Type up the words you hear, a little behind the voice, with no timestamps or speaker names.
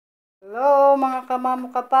Hello mga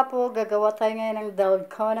kamamu kapapo, gagawa tayo ngayon ng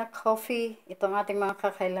dalgona coffee. Ito ang ating mga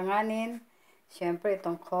kakailanganin. Siyempre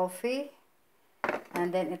itong coffee.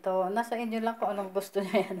 And then ito, nasa inyo lang kung anong gusto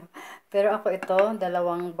niya yan. Pero ako ito,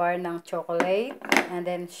 2 bar ng chocolate. And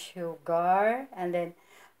then sugar. And then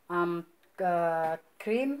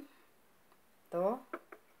cream. Ito.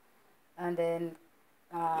 And then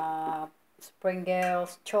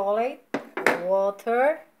sprinkles chocolate.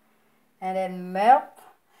 Water. And then milk.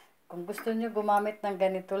 Kung gusto nyo gumamit ng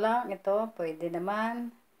ganito lang, ito, pwede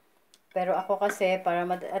naman. Pero ako kasi,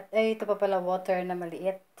 ito pa pala water na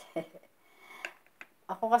maliit.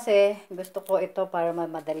 Ako kasi, gusto ko ito para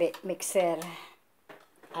madali. Mixer.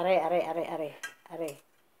 Are,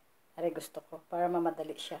 gusto ko. Para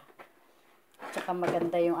mamadali siya. Tsaka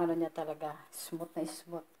maganda yung ano niya talaga. Smooth na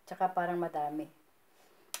smooth. Tsaka parang madami.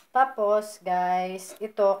 Tapos, guys,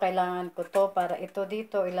 ito, kailangan ko to para ito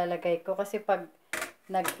dito ilalagay ko. Kasi pag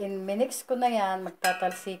minix ko na yan,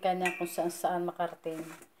 magtatalsikan yan kung saan saan makarating.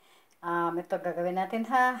 Ito gagawin natin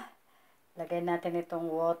ha. Lagay natin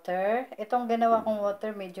itong water. Itong ginawa kong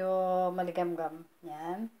water, medyo maligam-gam.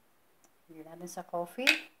 Yan. Lagay natin sa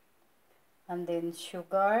coffee. And then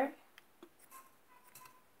sugar.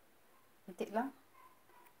 Hinti lang.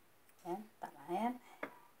 Yan, tama yan.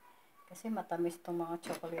 Kasi matamis itong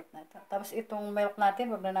mga chocolate na ito. Tapos itong milk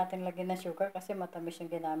natin, wag na natin lagyan ng sugar kasi matamis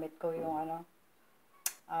yung ginamit ko yung ano.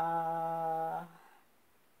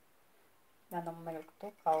 Anong milk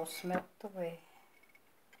to? Cow's milk to eh.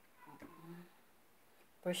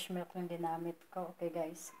 Fresh milk yung ginamit ko. Okay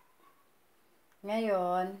guys.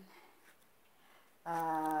 Ngayon,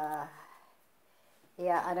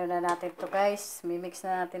 ano na natin to guys. Mimix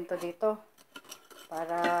na natin to dito.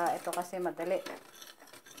 Para ito kasi madali.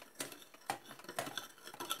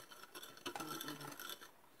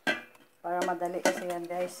 Para madali kasi yan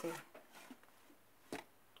guys eh.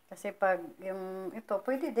 Kasi pag yung ito,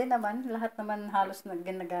 pwede din naman. Lahat naman halos na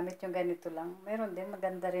ginagamit yung ganito lang. Meron din,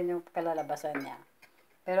 maganda rin yung kalalabasan niya.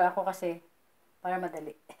 Pero ako kasi, para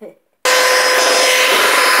madali.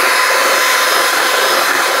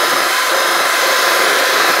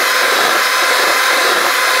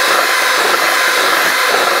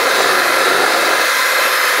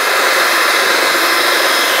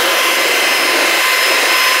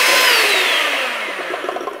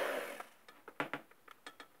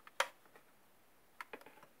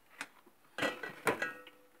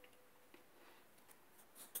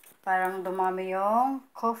 Parang dumami yung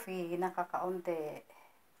coffee, nakakaunti.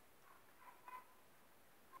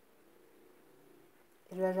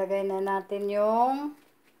 Ilalagay na natin yung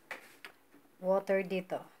water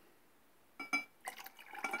dito.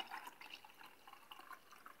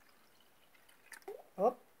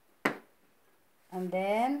 Oop. And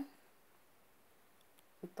then,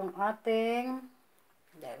 itong ating,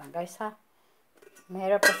 dahil lang guys ha.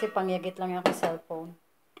 Mahirap kasi pangyagit lang yung aking cellphone.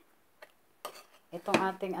 Itong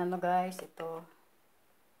ating ano guys, ito.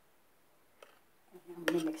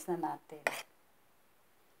 Mimix na natin.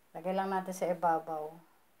 Lagay lang natin sa ibabaw.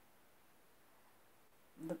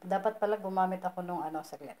 Dapat pala gumamit ako nung ano,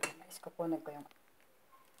 saglit. Guys, kukunin ko yung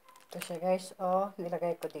ito siya guys,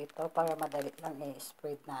 nilagay ko dito para madali lang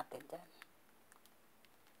i-spread natin dyan.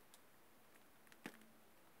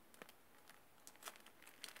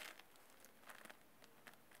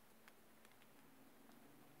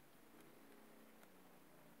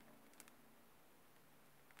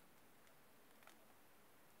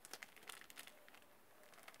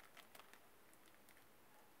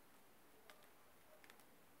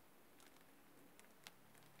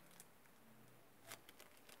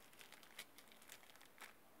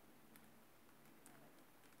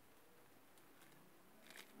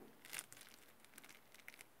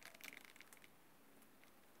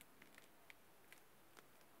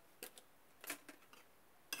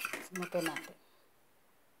 Sumutin natin.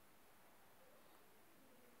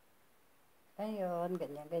 Ayun,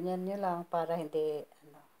 ganyan nyo lang para hindi,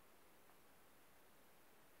 ano.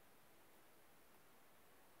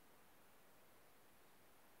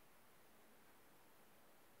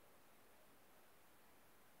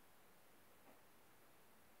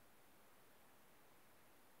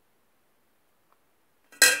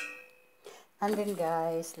 And then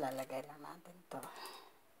guys, lalagay lang natin to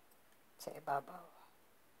sa ibabaw.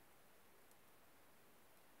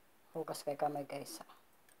 Hugas kay kamay guys ha.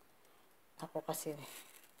 Ako kasi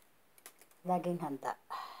laging handa.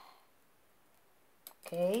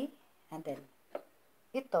 Okay? And then,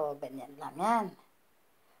 ito, ganyan lang yan.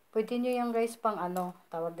 Pwede nyo yung guys pang ano,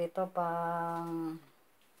 tawag dito, pang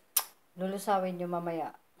lulusawin nyo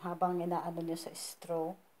mamaya habang inaano nyo sa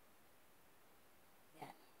straw.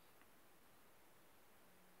 Yan.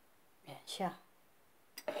 Yan siya.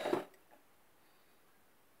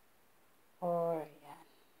 Or, yan.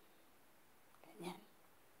 Ganyan.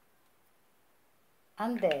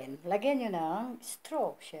 And then, lagyan nyo ng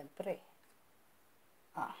straw, syempre.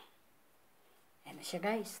 Yan na siya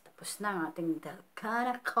guys. Tapos na ang ating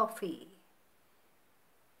dalgona coffee.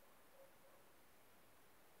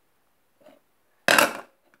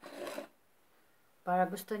 Para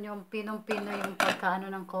gusto nyo pinong-pino yung pagkaano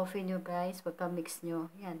ng coffee nyo guys, pagka-mix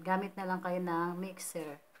nyo. Yan, gamit na lang kayo ng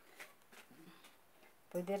mixer.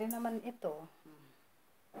 Pwede rin naman ito.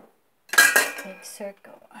 Mixer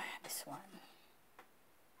ko. This one.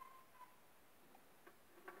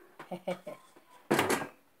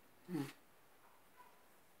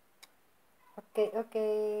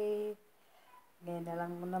 Okay. Ngayon na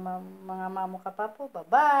lang muna mga mamo kapapo.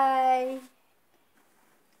 Bye-bye!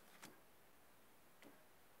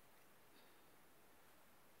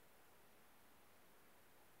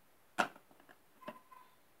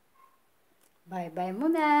 Bye-bye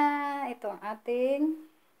muna! Ito ang ating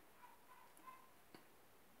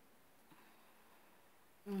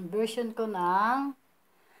version ko ng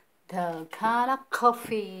dalgona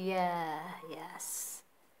coffee. Yes.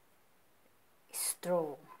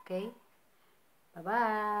 Straw. Okay?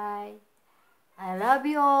 Bye-bye! I love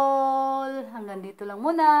you all! Hanggang dito lang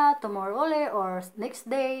muna. Tomorrow ulit or next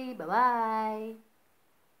day. Bye-bye!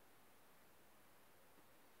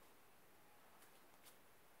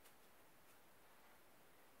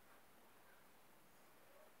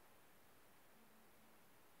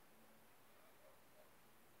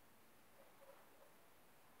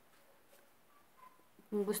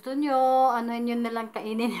 Kung gusto nyo, ano yun na lang,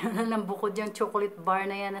 kainin nyo na lang bukod yung chocolate bar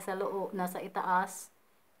na yan nasa loob, nasa itaas.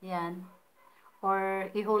 Yan.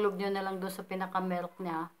 Or ihulog nyo na lang doon sa pinaka-milk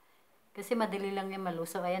niya. Kasi madali lang yan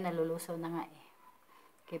malusaw. Ayan, nalulusaw na nga eh.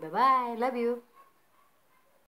 Okay, bye-bye. Love you.